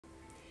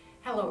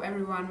Hello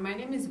everyone, my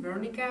name is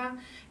Veronica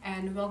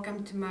and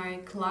welcome to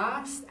my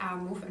class,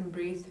 Move and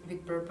Breathe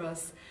with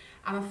Purpose.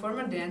 I'm a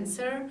former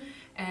dancer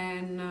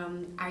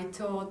and I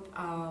taught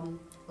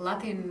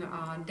Latin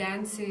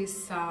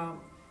dances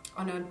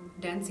on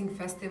dancing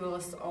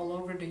festivals all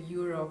over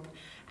Europe,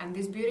 and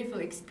this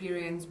beautiful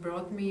experience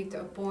brought me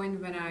to a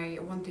point when I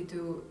wanted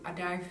to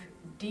dive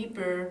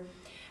deeper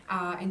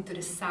into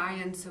the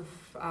science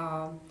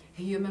of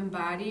human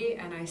body,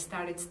 and I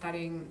started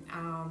studying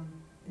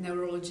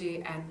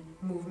neurology and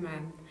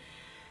movement.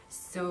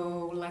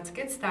 So let's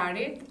get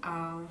started.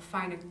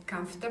 Find a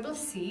comfortable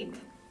seat,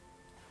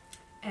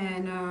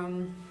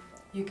 and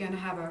you can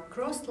have a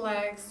crossed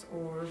legs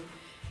or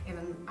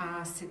even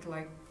sit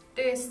like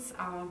this.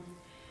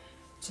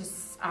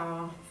 Just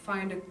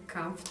find a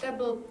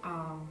comfortable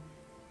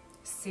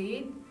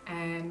seat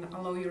and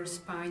allow your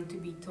spine to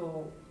be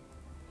tall.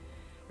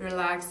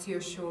 Relax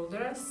your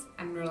shoulders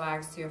and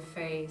relax your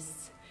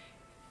face.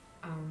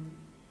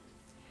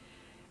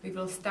 We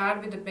will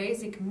start with the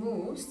basic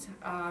moves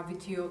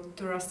with your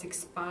thoracic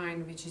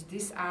spine, which is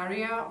this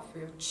area of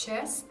your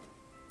chest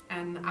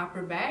and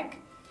upper back,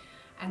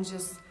 and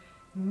just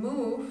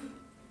move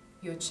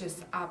your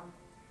chest up,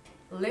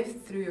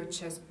 lift through your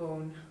chest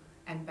bone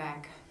and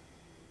back.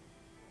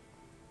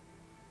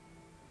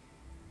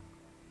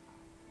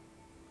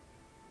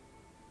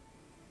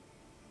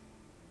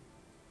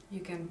 You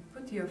can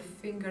put your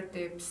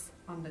fingertips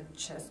on the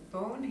chest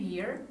bone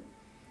here,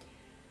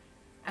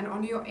 and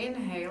on your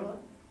inhale,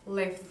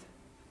 lift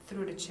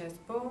through the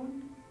chest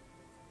bone,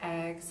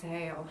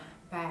 exhale,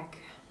 back.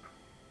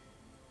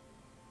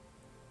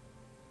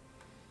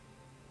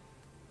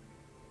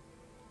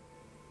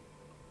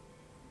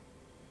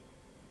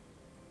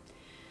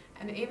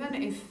 And even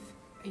if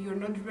you're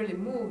not really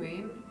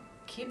moving,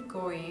 keep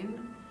going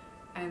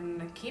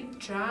and keep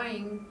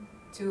trying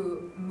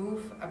to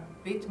move a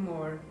bit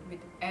more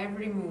with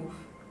every move.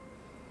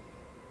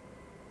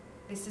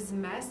 This is a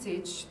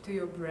message to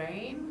your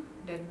brain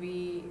that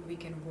we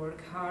can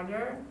work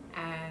harder,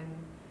 and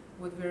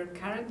what we're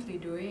currently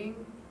doing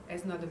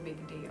is not a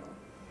big deal.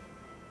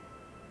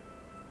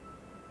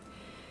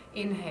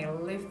 Inhale,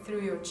 lift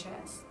through your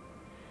chest.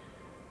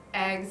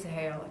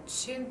 Exhale,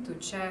 chin to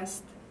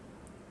chest.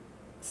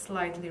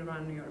 Slightly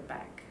run your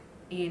back.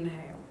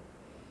 Inhale.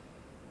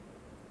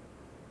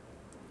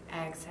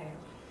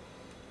 Exhale.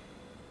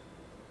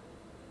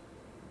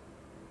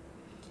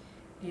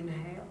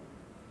 Inhale.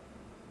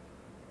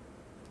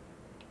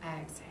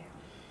 Exhale.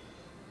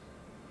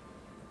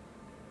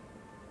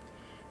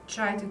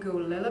 Try to go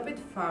a little bit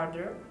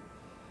farther.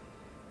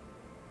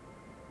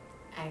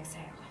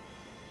 Exhale.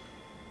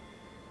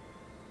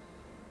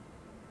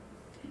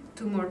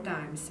 2 more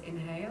times.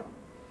 Inhale.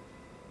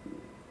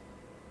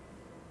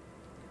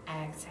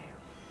 Exhale.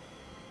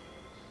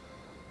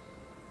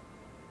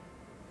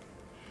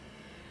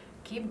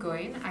 Keep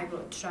going. I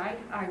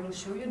will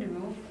show you the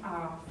move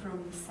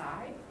from the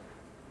side.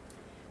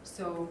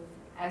 So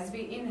as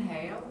we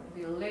inhale,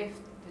 we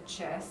lift the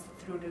chest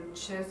through the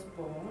chest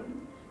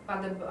bone,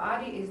 but the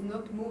body is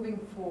not moving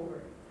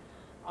forward.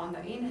 On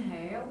the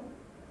inhale,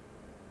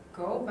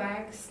 go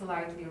back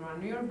slightly,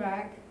 run your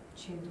back,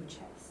 chin to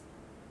chest.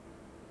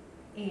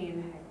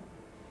 Inhale.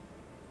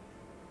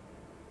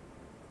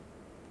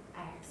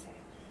 Exhale.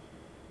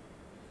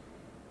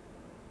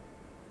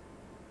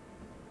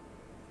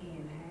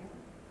 Inhale.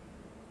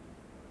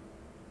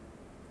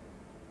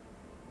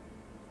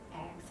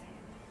 Exhale.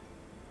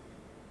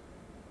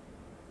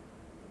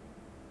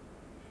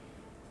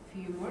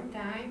 Few more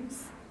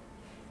times.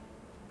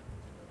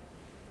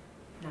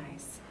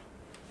 Nice.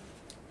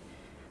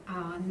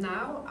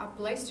 Now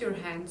place your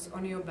hands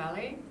on your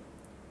belly,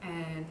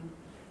 and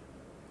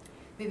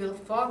we will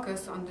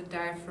focus on the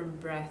diaphragm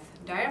breath.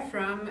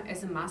 Diaphragm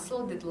is a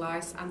muscle that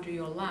lies under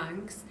your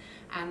lungs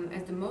and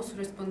is the most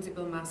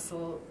responsible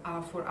muscle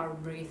for our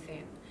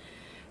breathing.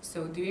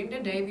 So during the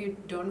day we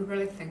don't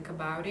really think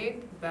about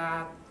it,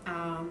 but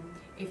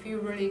if you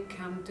really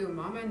come to a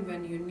moment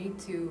when you need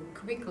to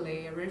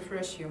quickly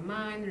refresh your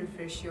mind,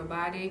 refresh your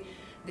body,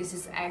 this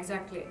is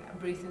exactly a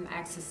breathing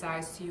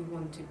exercise you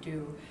want to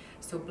do.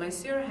 So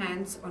place your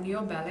hands on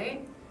your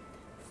belly,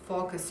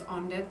 focus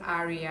on that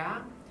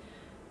area,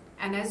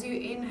 and as you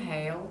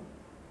inhale,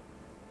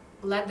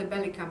 let the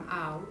belly come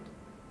out.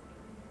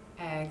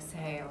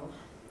 Exhale.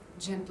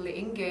 Gently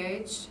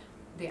engage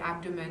the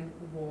abdomen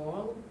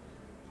wall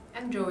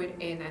and draw it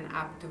in and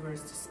up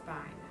towards the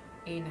spine.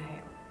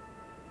 Inhale.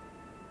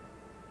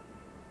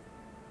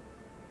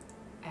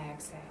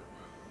 Exhale.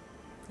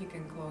 You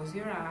can close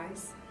your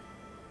eyes.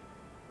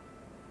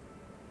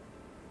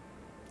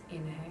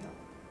 Inhale.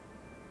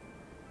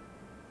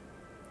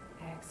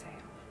 Exhale.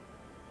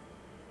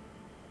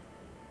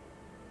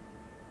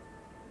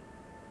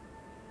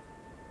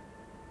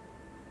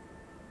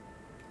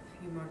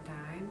 A few more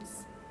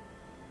times.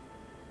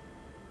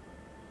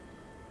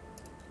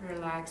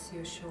 Relax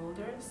your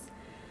shoulders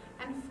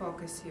and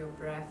focus your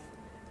breath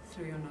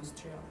through your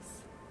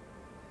nostrils.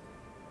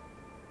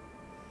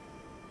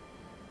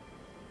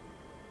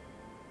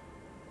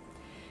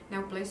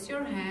 Now place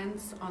your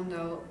hands on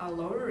the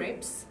lower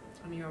ribs,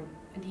 on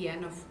the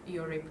end of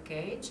your rib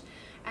cage,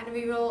 and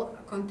we will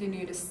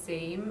continue the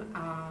same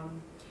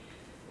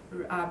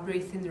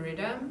breathing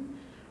rhythm.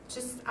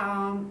 Just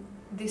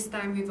this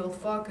time we will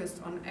focus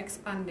on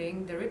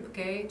expanding the rib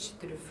cage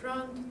to the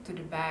front, to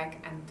the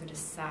back, and to the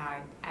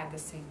side at the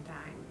same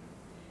time.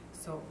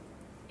 So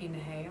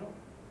inhale,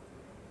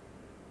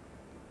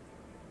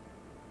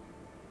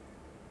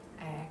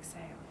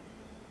 exhale.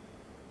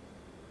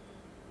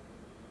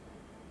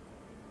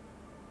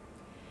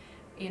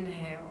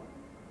 Inhale.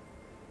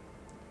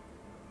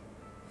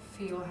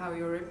 Feel how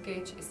your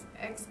ribcage is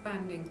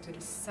expanding to the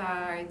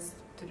sides,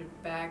 to the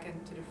back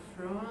and to the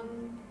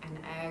front, and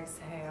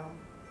exhale.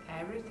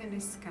 Everything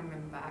is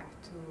coming back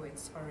to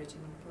its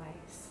original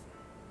place.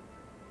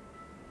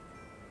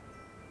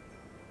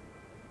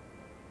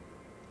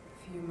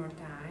 A few more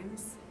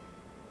times.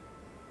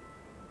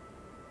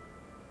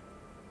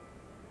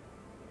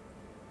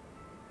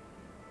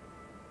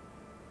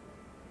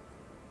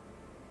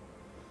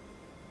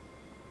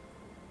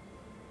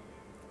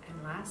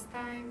 And last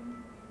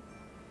time.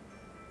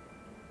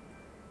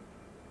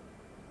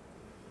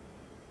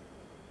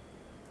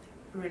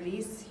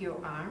 Release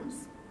your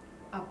arms.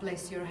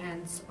 Place your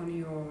hands on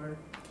your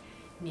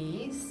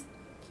knees.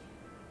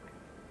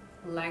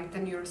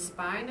 Lengthen your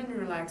spine and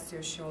relax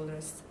your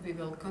shoulders. We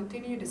will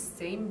continue the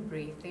same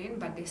breathing,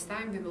 but this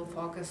time we will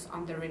focus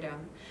on the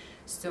rhythm.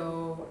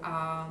 So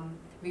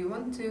we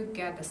want to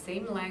get the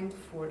same length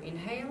for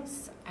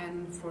inhales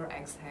and for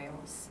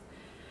exhales.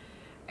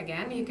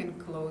 Again, you can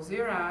close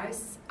your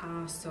eyes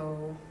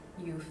so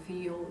you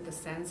feel the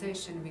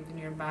sensation within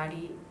your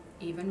body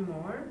even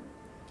more.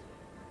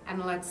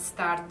 And let's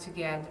start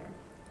together.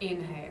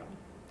 Inhale,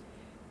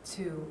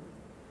 2,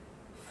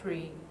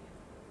 3,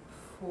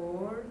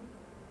 4.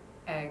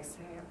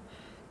 Exhale,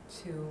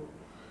 2,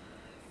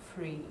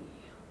 3,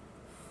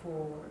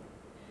 4.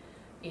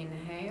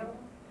 Inhale,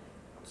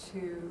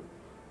 2,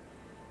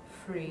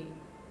 3,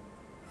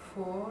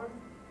 4.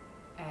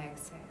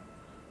 Exhale,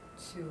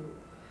 2,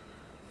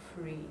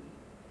 3,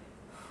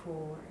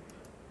 4.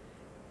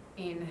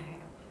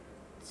 Inhale,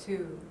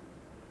 2,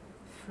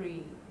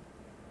 3,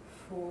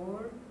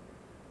 4.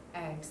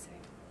 Exhale,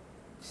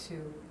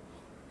 2,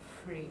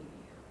 3,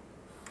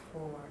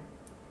 4.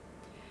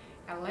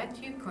 I'll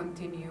let you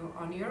continue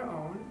on your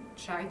own.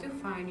 Try to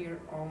find your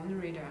own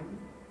rhythm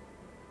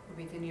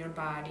within your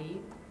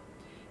body.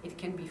 It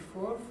can be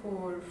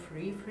 4-4,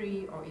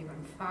 3-3, or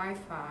even 5-5.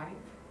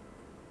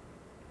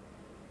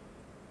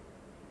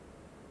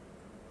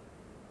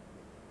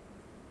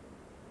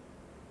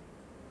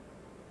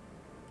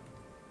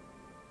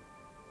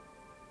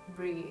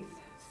 Breathe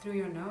through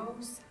your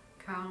nose,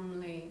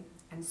 calmly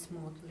and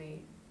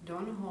smoothly.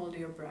 Don't hold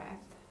your breath.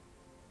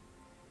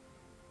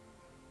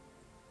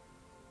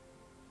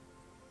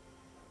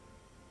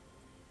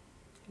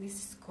 This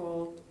is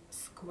called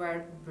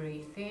square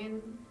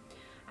breathing,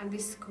 and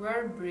this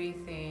square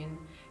breathing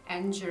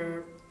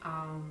ensures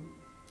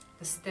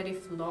the steady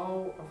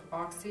flow of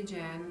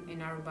oxygen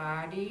in our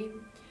body,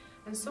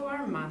 and so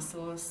our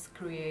muscles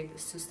create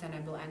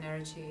sustainable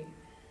energy.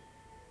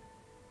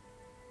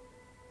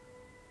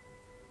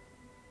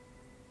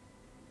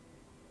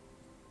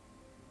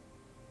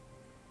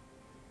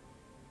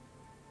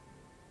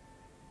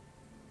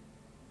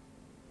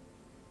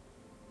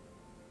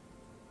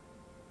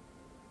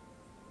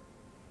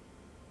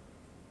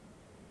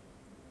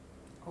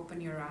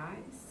 Open your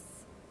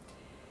eyes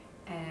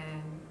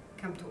and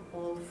come to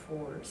all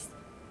fours.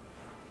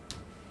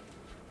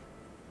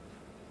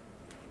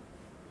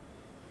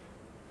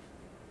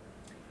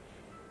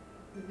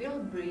 We will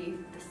breathe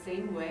the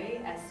same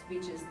way as we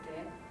just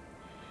did.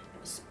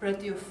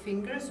 Spread your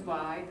fingers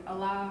wide,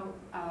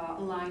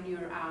 align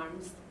your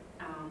arms,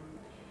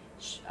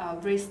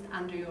 wrist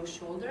under your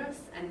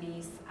shoulders and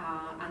knees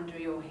under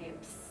your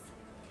hips.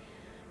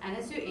 And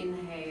as you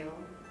inhale,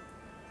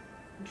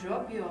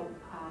 drop your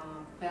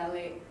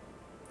belly,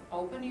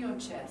 open your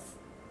chest,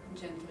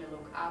 gently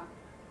look up.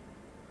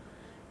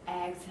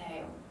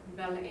 Exhale,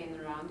 belly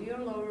in around your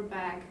lower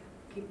back,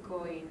 keep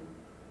going,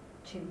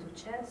 chin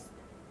to chest.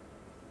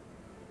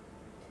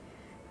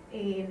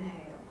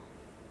 Inhale.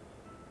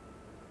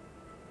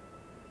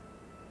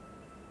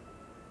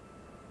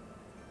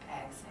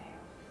 Exhale.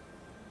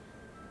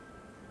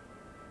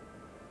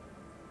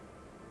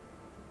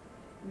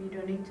 We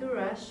don't need to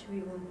rush,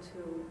 we want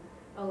to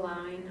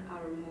align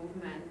our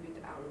movement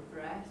with our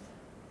breath.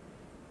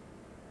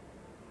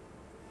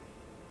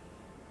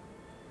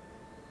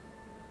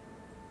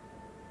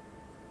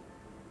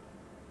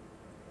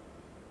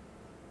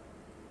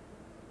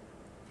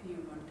 Few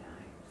more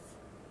times.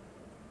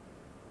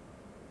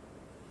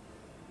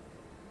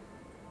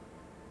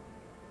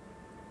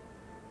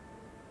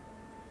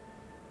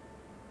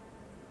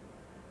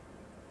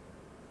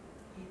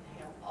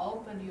 Inhale,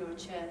 open your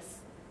chest,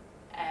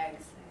 exhale.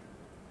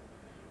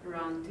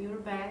 Round to your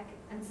back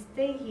and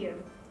stay here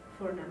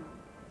for now.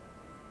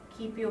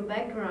 Keep your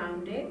back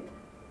rounded,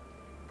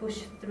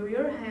 push through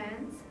your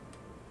hands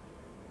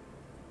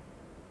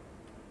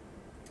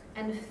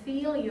and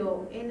feel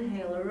your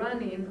inhale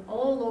running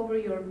all over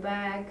your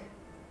back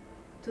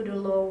to the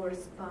lower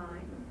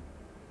spine,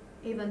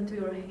 even to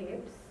your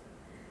hips.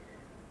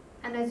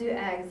 And as you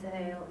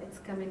exhale, it's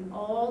coming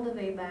all the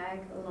way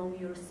back along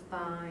your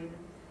spine.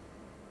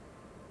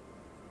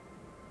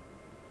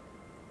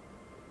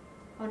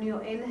 On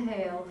your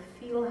inhale,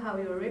 feel how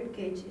your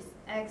ribcage is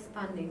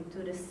expanding to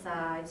the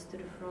sides, to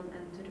the front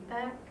and to the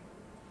back.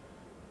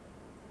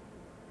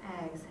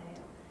 Exhale.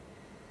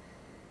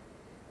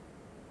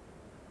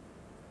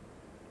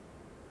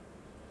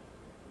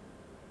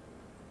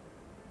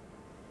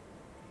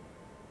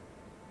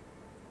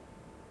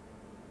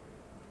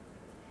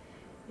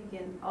 You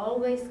can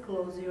always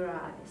close your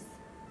eyes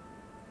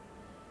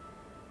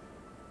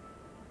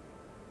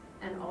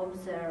and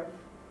observe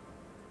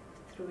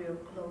through your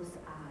closed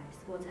eyes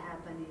what's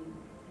happening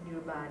in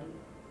your body.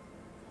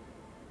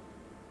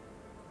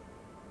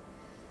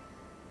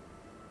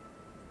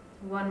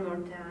 One more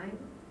time.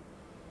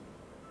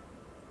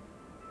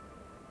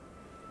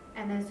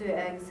 And as you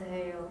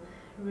exhale,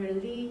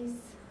 release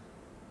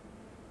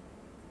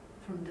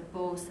from the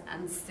pose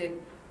and sit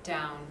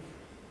down.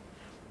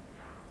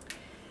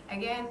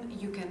 Again,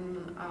 you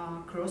can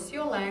cross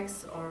your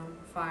legs or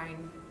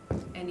find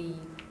any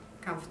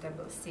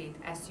comfortable seat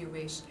as you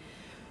wish.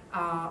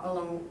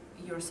 Allow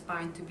your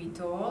spine to be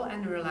tall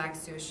and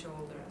relax your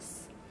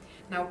shoulders.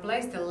 Now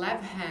place the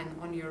left hand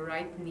on your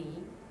right knee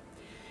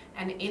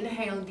and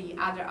inhale the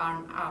other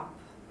arm up.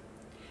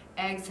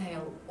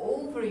 Exhale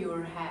over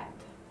your head.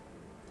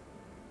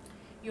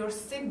 Your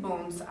sit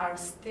bones are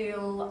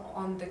still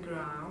on the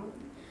ground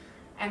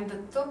and the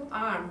top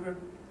arm we're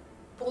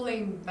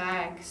pulling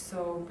back,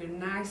 so we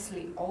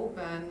nicely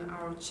open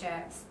our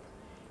chest.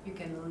 You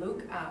can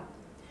look up.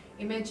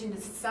 Imagine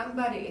that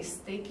somebody is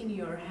taking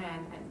your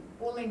hand and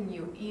pulling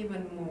you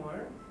even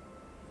more.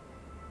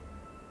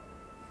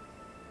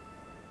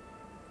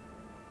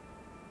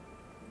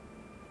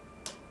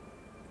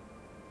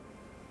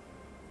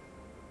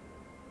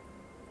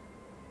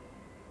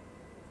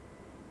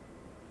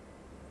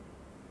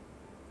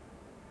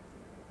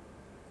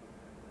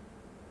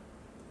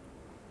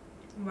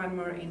 One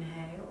more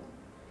inhale.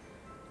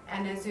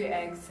 And as you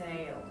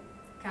exhale,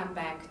 come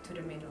back to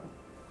the middle.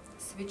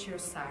 Switch your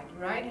side.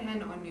 Right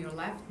hand on your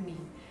left knee.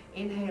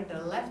 Inhale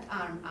the left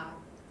arm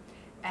up.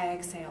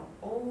 Exhale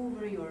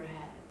over your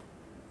head.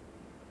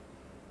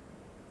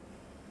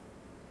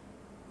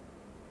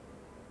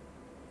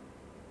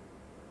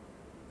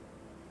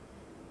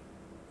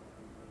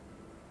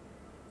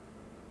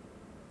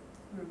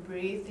 We're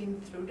breathing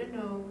through the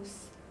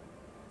nose.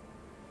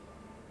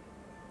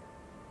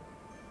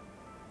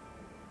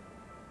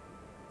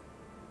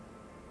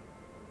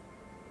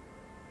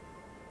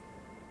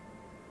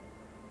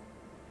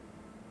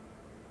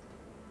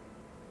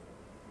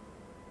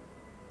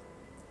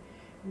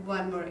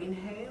 One more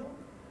inhale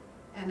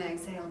and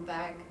exhale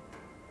back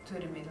to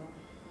the middle.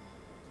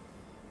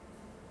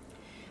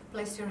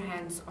 Place your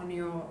hands on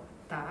your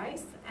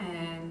thighs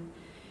and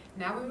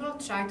now we will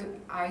try to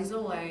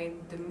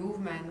isolate the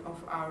movement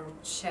of our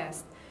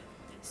chest.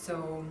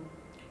 So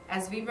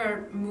as we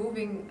were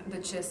moving the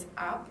chest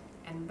up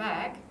and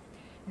back,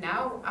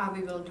 now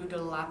we will do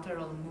the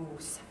lateral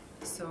moves.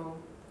 So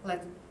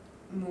let's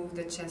move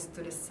the chest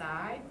to the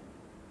side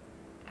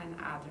and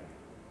other.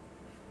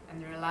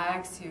 And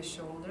relax your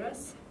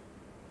shoulders.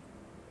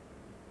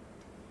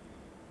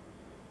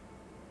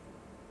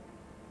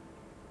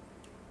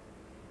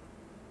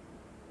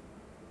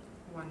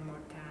 One more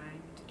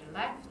time to the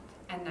left.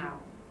 And now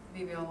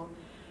we will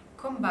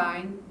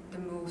combine the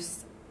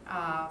moves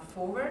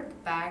forward,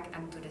 back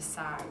and to the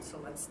side. So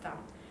let's start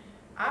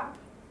up,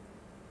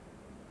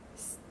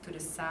 to the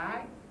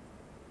side,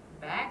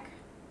 back,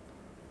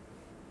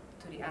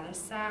 to the other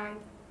side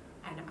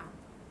and up.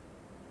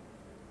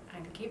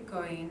 And keep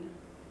going.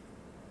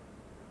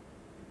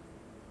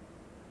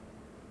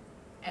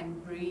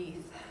 And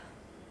breathe.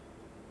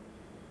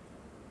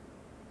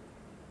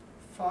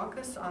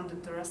 Focus on the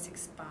thoracic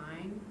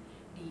spine,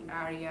 the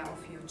area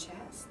of your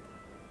chest.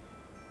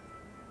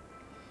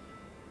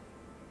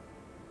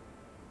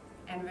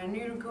 And when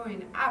you're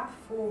going up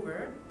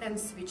forward, then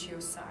switch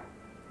your side.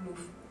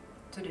 Move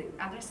to the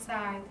other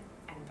side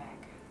and back.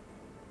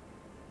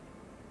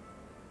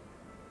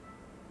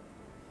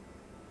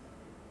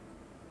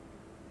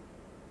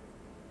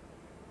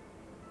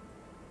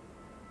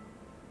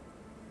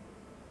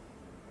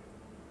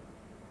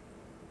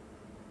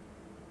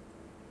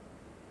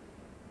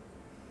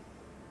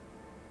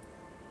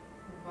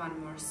 One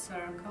more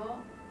circle.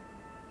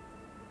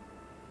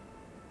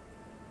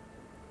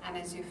 And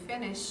as you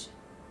finish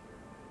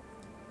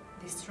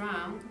this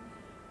round,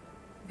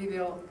 we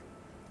will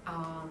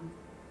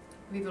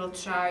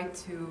try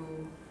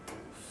to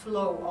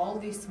flow all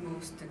these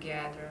moves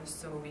together.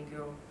 So we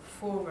go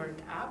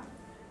forward, up,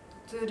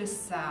 to the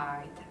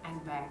side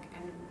and back.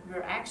 And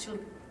we're actually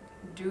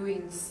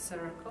doing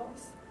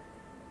circles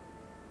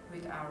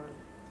with our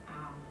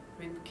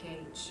rib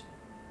cage.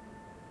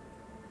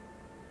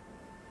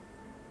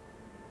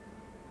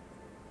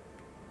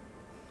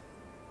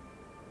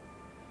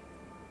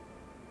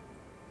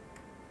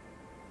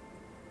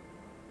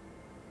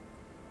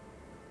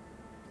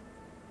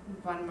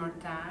 One more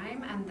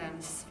time, and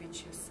then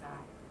switch your side.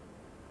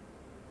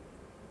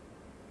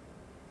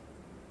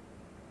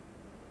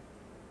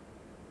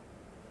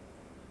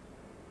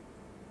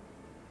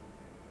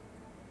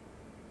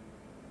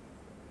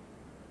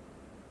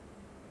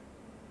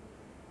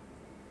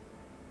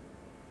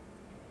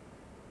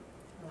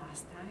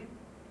 Last time.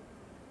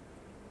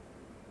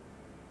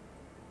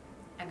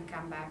 And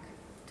come back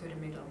to the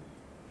middle.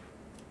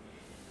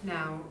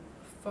 Now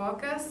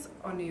focus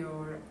on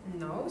your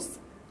nose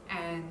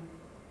and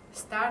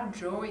start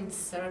drawing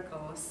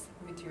circles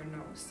with your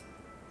nose.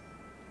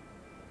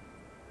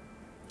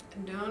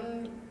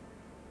 Don't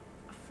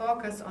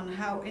focus on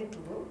how it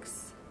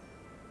looks.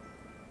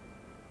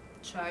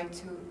 Try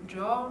to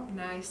draw a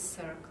nice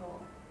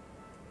circle.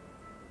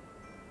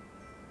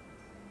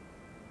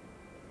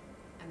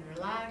 And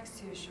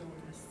relax your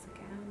shoulders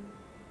again.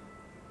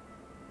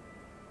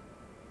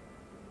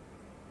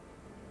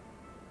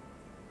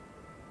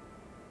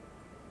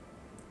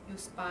 Your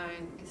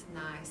spine is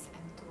nice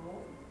and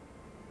tall.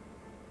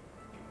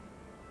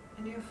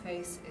 And your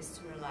face is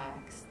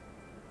relaxed.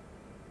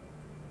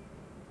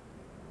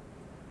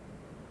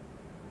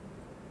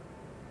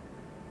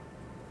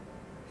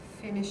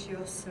 Finish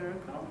your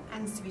circle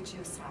and switch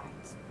your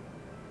sides.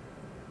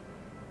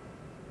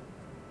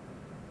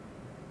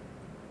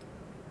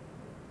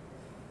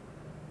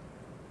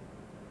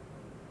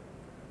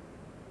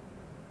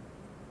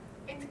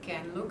 It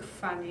can look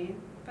funny,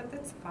 but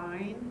that's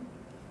fine.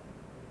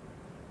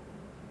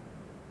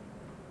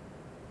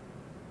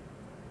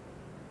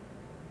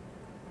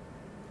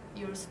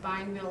 Your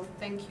spine will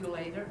thank you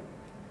later.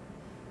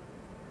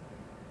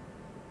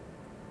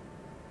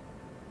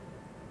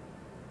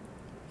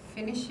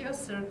 Finish your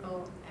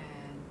circle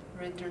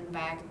and return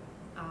back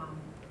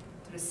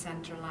to the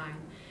center line.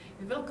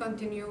 We will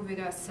continue with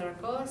our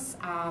circles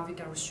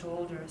with our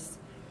shoulders.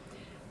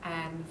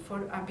 And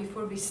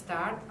before we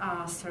start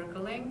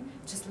circling,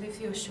 just lift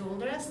your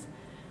shoulders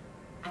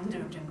and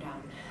drop them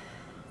down.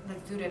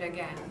 Let's do that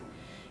again.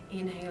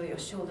 Inhale your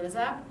shoulders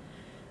up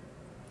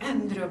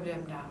and drop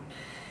them down.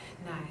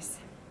 Nice.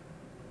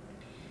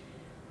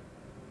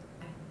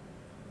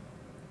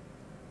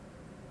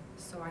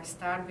 So I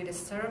start with the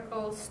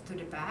circles to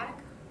the back.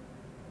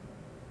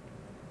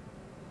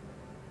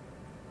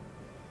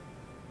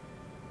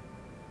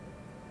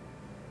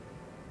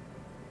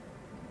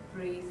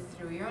 Breathe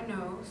through your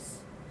nose.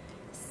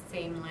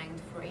 Same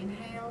length for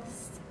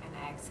inhales and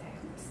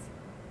exhales.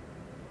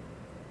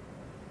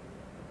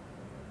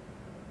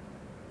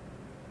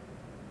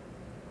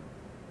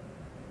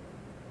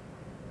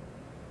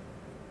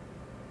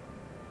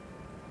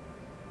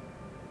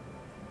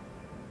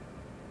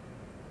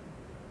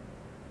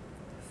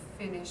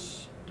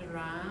 Finish the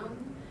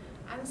round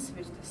and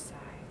switch the sides.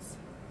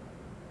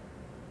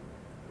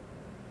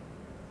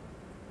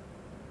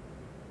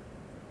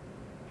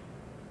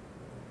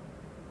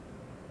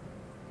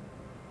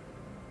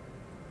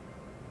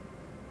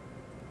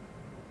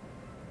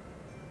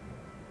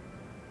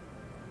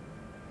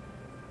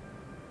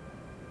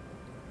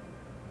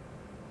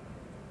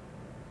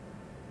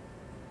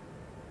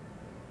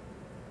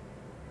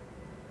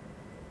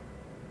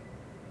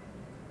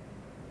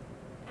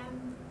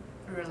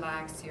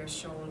 Relax your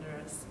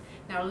shoulders.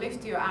 Now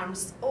lift your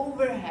arms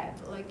overhead,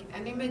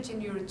 and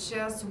imagine you're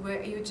just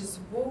where you just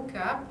woke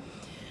up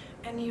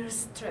and you're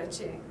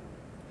stretching.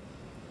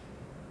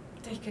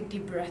 Take a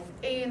deep breath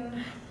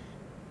in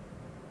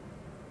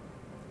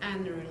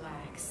and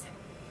relax.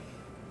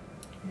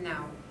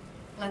 Now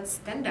let's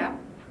stand up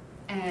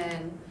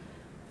and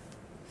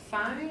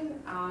find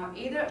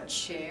either a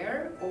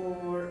chair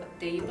or a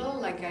table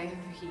like I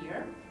have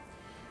here,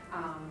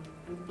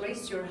 and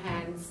place your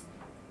hands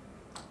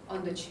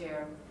on the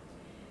chair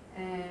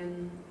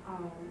and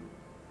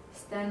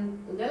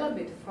stand a little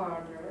bit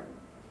farther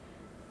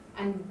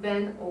and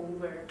bend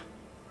over.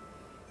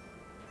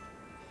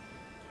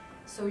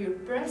 So you're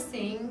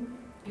pressing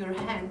your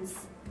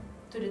hands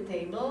to the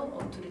table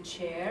or to the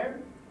chair,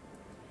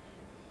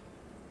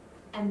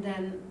 and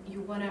then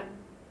you want to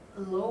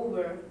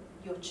lower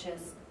your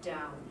chest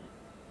down.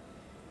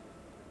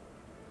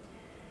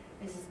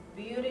 This is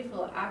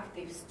beautiful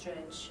active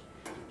stretch,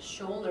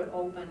 shoulder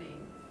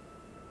opening.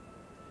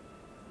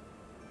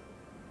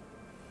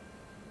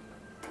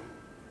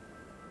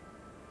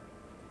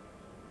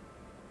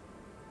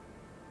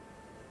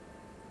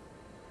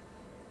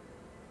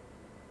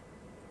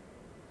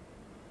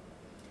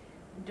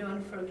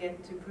 Don't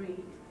forget to breathe.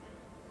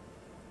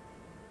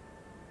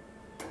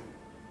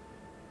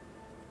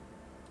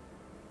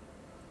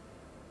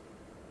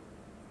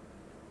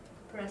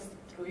 Press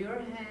through your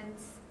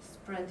hands,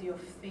 spread your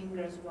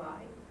fingers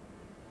wide.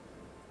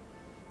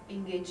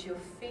 Engage your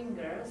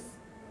fingers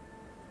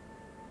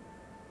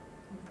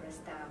and press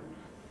down.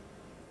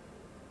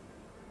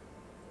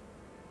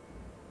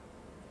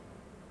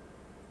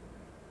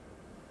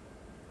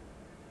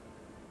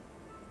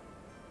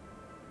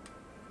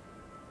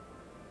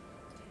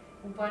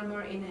 One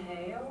more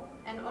inhale,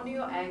 and on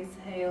your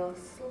exhale,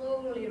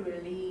 slowly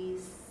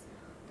release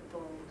the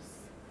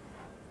pose.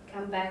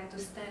 Come back to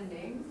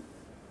standing.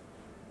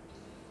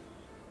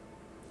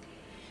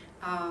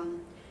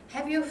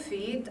 Have your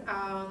feet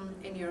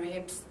in your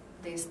hips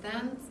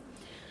distance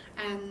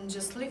and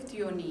just lift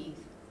your knees.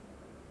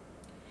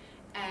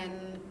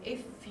 And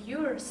if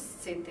you're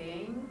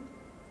sitting,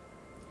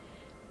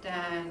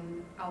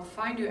 then I'll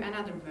find you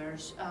another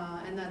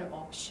another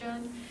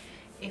option.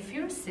 If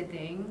you're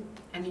sitting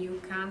and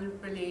you can't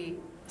really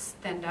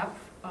stand up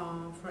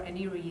for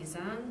any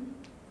reason,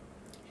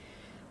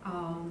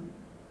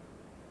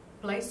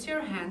 place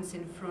your hands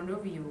in front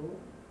of you,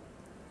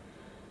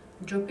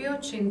 drop your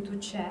chin to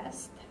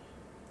chest,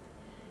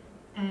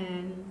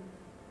 and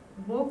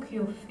walk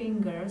your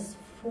fingers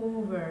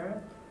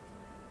forward.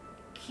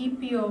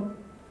 Keep your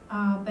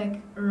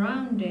back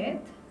rounded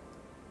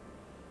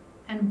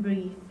and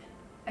breathe.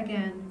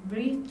 Again,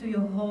 breathe to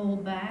your whole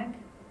back.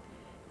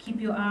 Keep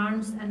your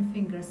arms and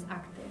fingers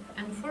active.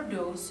 And for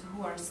those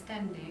who are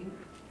standing,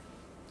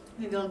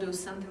 we will do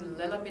something a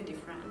little bit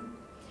different.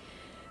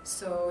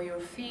 So your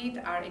feet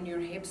are in your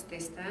hips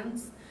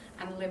distance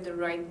and lift the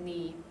right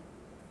knee.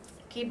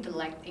 Keep the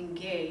leg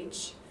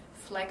engaged,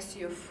 flex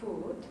your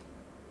foot,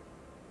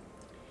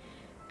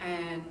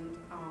 and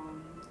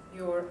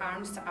your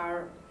arms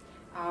are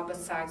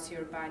besides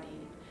your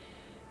body.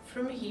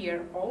 From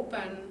here,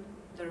 open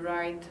the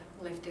right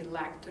lifted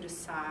leg to the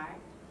side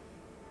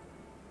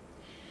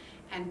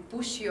and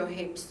push your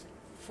hips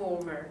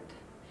forward.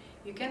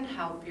 You can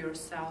help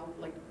yourself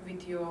like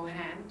with your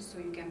hand, so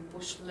you can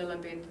push a little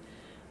bit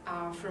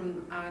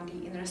from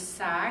the inner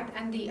side,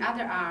 and the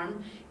other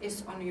arm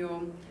is on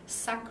your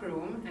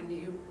sacrum and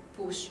you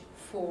push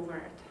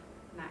forward.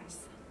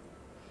 Nice.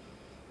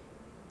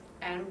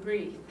 And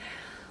breathe.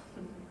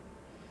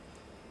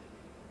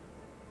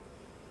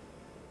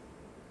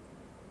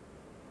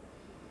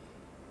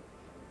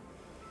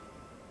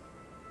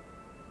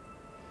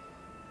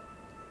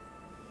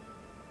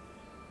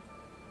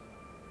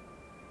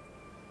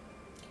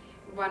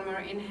 One more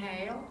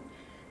inhale,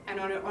 and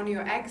on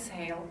your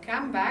exhale,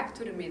 come back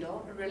to the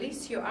middle,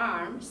 release your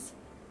arms,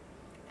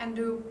 and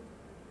do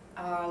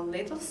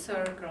little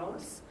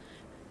circles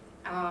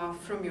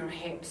from your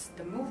hips.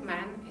 The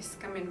movement is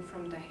coming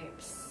from the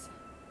hips.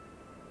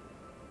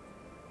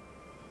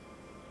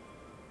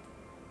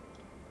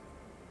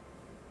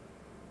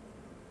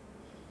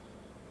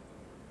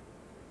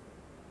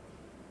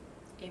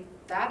 If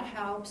that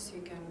helps,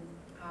 you can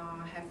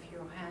have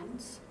your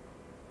hands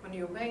on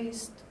your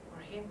waist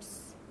or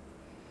hips.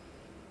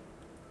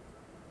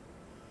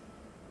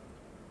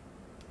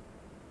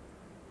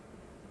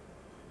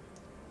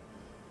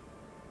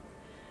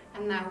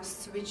 And now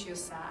switch your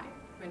side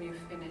when you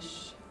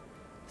finish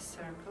the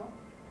circle.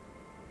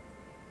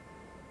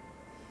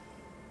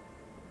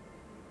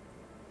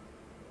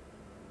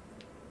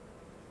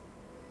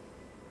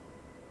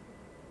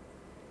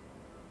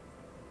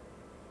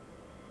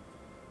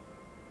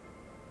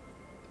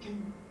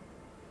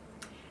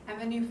 And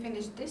when you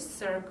finish this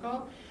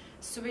circle,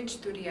 switch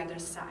to the other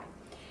side.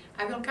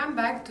 I will come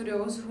back to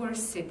those who are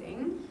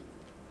sitting.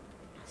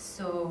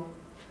 So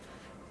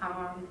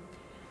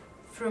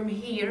from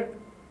here,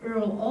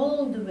 roll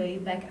all the way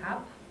back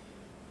up,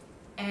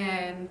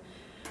 and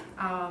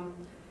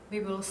we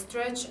will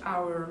stretch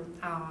our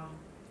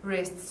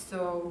wrists.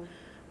 So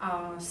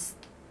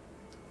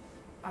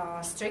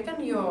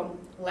straighten your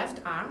left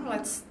arm.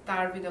 Let's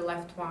start with the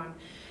left one,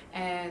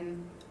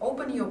 and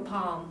open your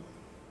palm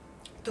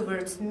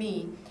towards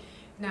me.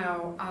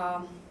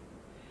 Now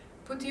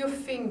put your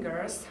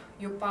fingers,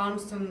 your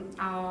palms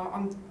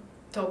on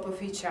top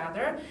of each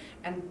other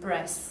and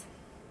press.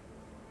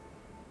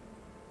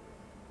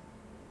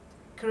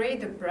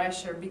 Create the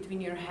pressure between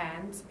your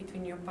hands,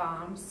 between your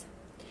palms.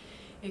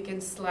 You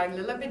can slide a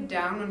little bit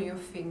down on your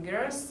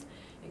fingers,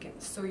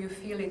 so you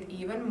feel it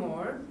even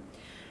more.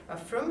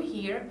 From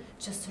here,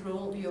 just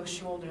roll your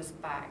shoulders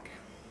back.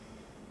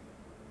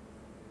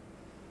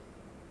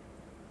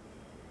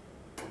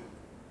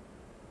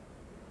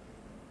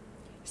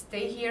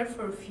 Stay here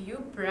for a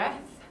few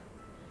breaths,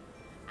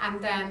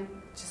 and then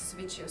just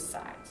switch your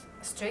sides.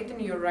 Straighten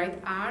your right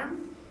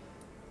arm,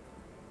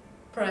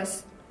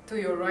 press to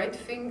your right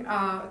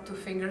two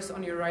fingers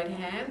on your right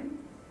hand,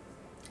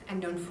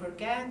 and don't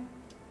forget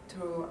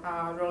to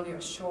roll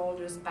your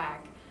shoulders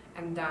back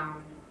and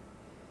down.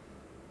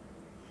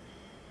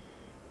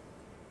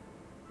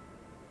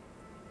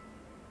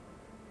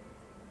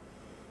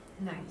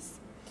 Nice.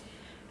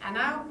 And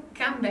now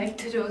come back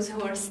to those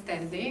who are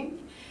standing.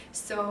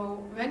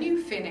 So when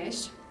you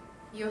finish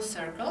your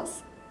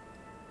circles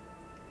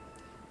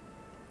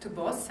to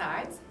both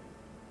sides,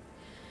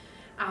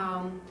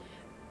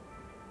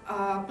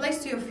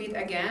 place your feet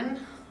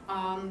again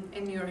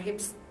in your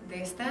hips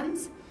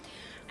distance,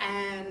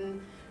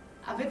 and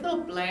we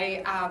will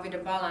play with the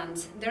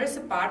balance. There is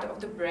a part of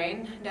the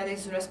brain that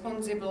is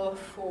responsible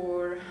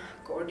for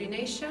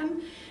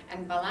coordination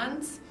and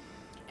balance,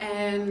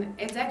 and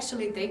it's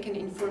actually taking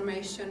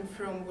information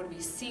from what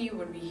we see,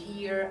 what we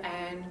hear,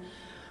 and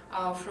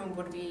from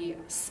what we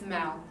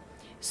smell.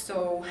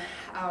 So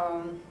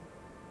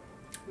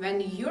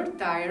when you're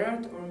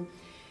tired, or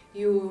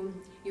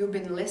you've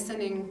been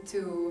listening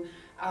to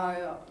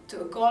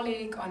to a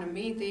colleague on a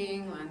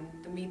meeting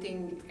and the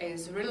meeting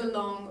is really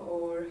long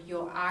or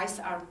your eyes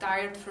are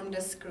tired from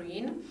the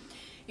screen,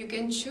 you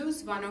can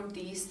choose one of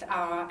these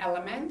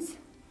elements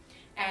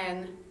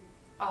and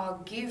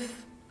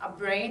give a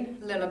brain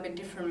a little bit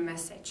different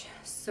message.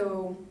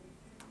 So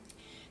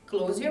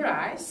close your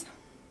eyes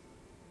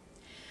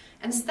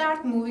and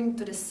start moving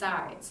to the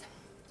sides.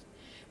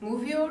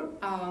 Move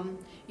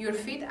your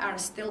feet are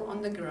still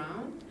on the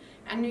ground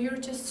and you're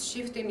just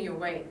shifting your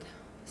weight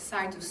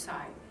side to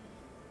side.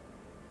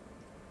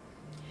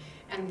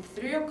 And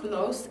through your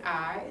closed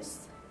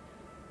eyes,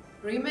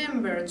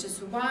 remember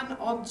just one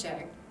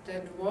object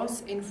that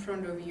was in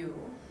front of you.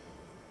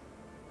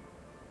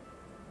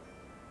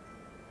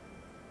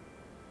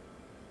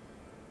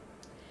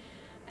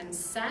 And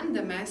send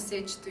the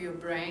message to your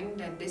brain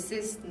that this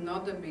is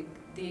not a big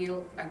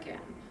deal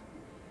again.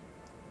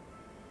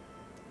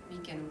 We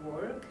can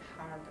work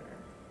harder.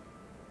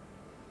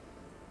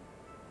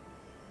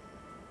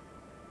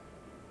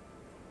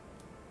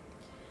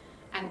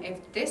 And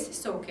if this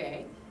is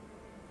okay,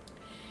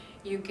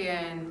 you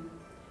can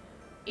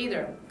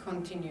either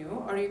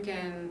continue or you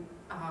can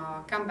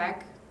come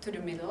back to the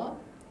middle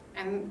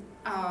and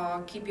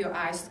keep your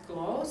eyes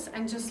closed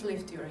and just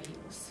lift your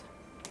heels.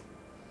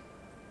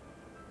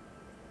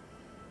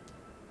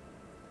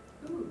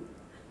 Ooh.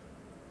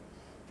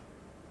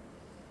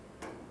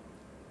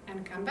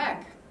 And come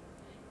back.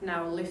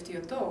 Now lift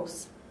your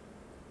toes.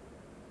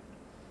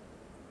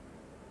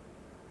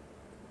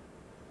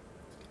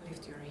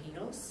 Lift your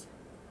heels.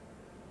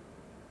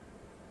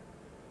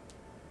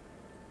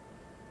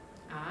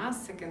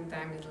 Second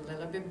time is a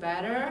little bit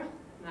better.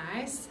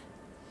 Nice.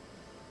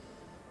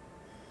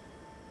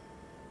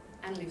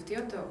 And lift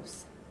your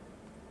toes.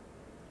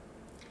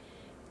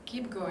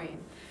 Keep going.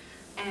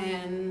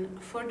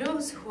 And for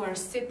those who are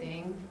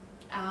sitting,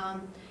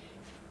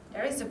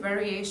 there is a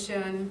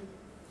variation.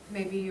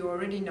 Maybe you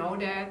already know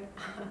that.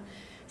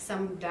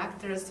 Some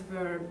doctors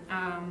were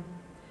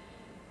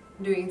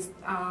doing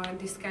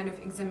this kind of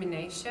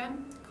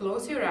examination.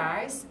 Close your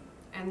eyes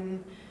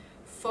and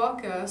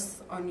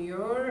focus on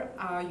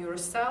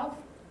yourself,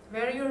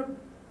 where your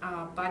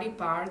body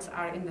parts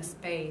are in the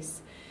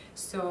space.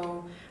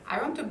 So I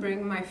want to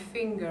bring my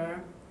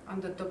finger on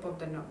the top of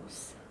the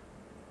nose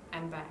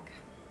and back.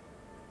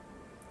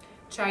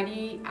 Try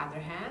the other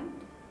hand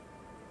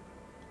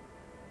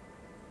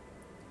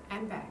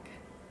and back.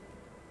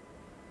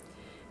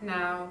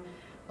 Now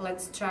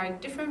let's try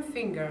different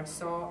fingers.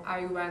 So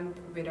I went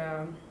with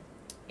an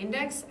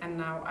index and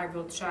now I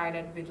will try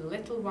that with a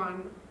little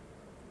one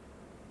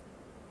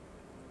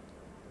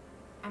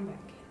and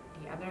back.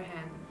 The other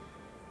hand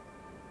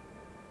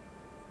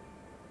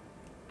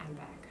and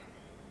back.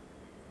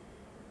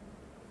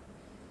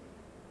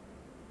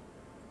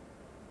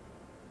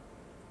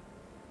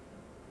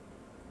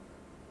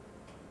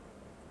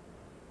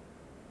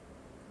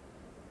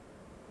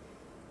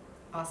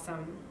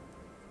 Awesome.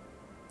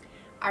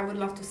 I would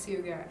love to see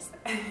you guys.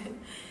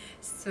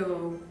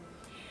 So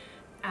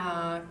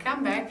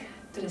come back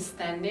to the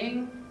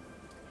standing.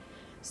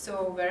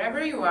 So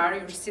wherever you are,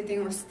 you're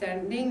sitting or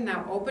standing,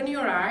 now open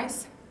your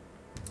eyes.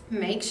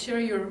 Make sure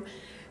your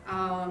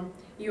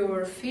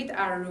feet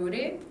are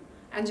rooted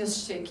and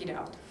just shake it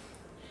out.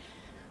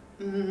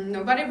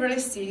 Nobody really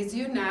sees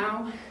you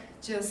now.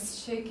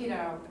 Just shake it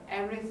out,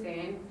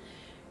 everything.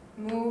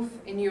 Move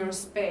in your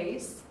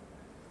space.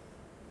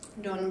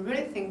 Don't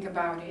really think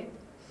about it.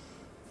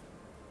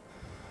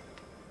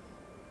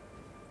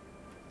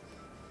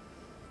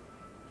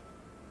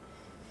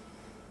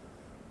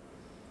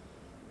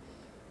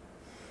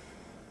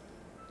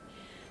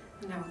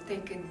 Now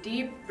take a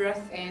deep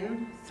breath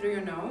in through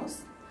your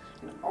nose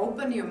and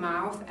open your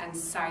mouth and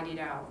sigh it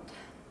out.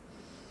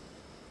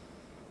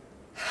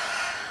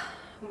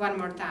 One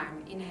more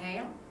time.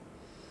 Inhale.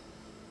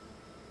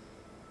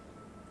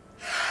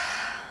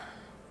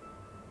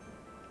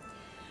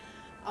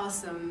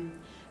 Awesome.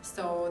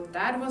 So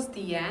that was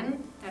the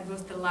end. That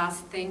was the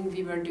last thing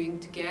we were doing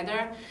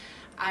together.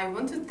 I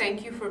want to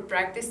thank you for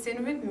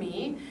practicing with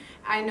me.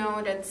 I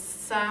know that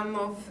some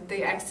of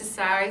the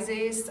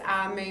exercises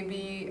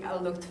maybe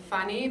looked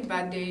funny,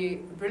 but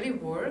they really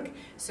work.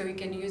 So you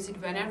can use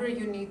it whenever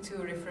you need to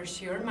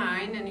refresh your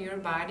mind and your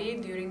body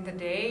during the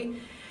day.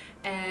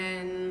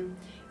 And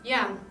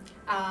yeah,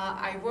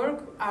 I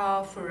work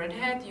for Red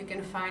Hat. You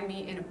can find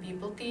me in a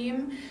people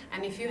team.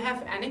 And if you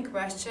have any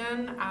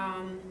question,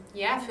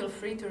 yeah, feel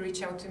free to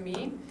reach out to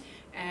me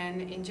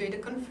and enjoy the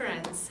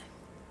conference.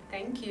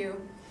 Thank you.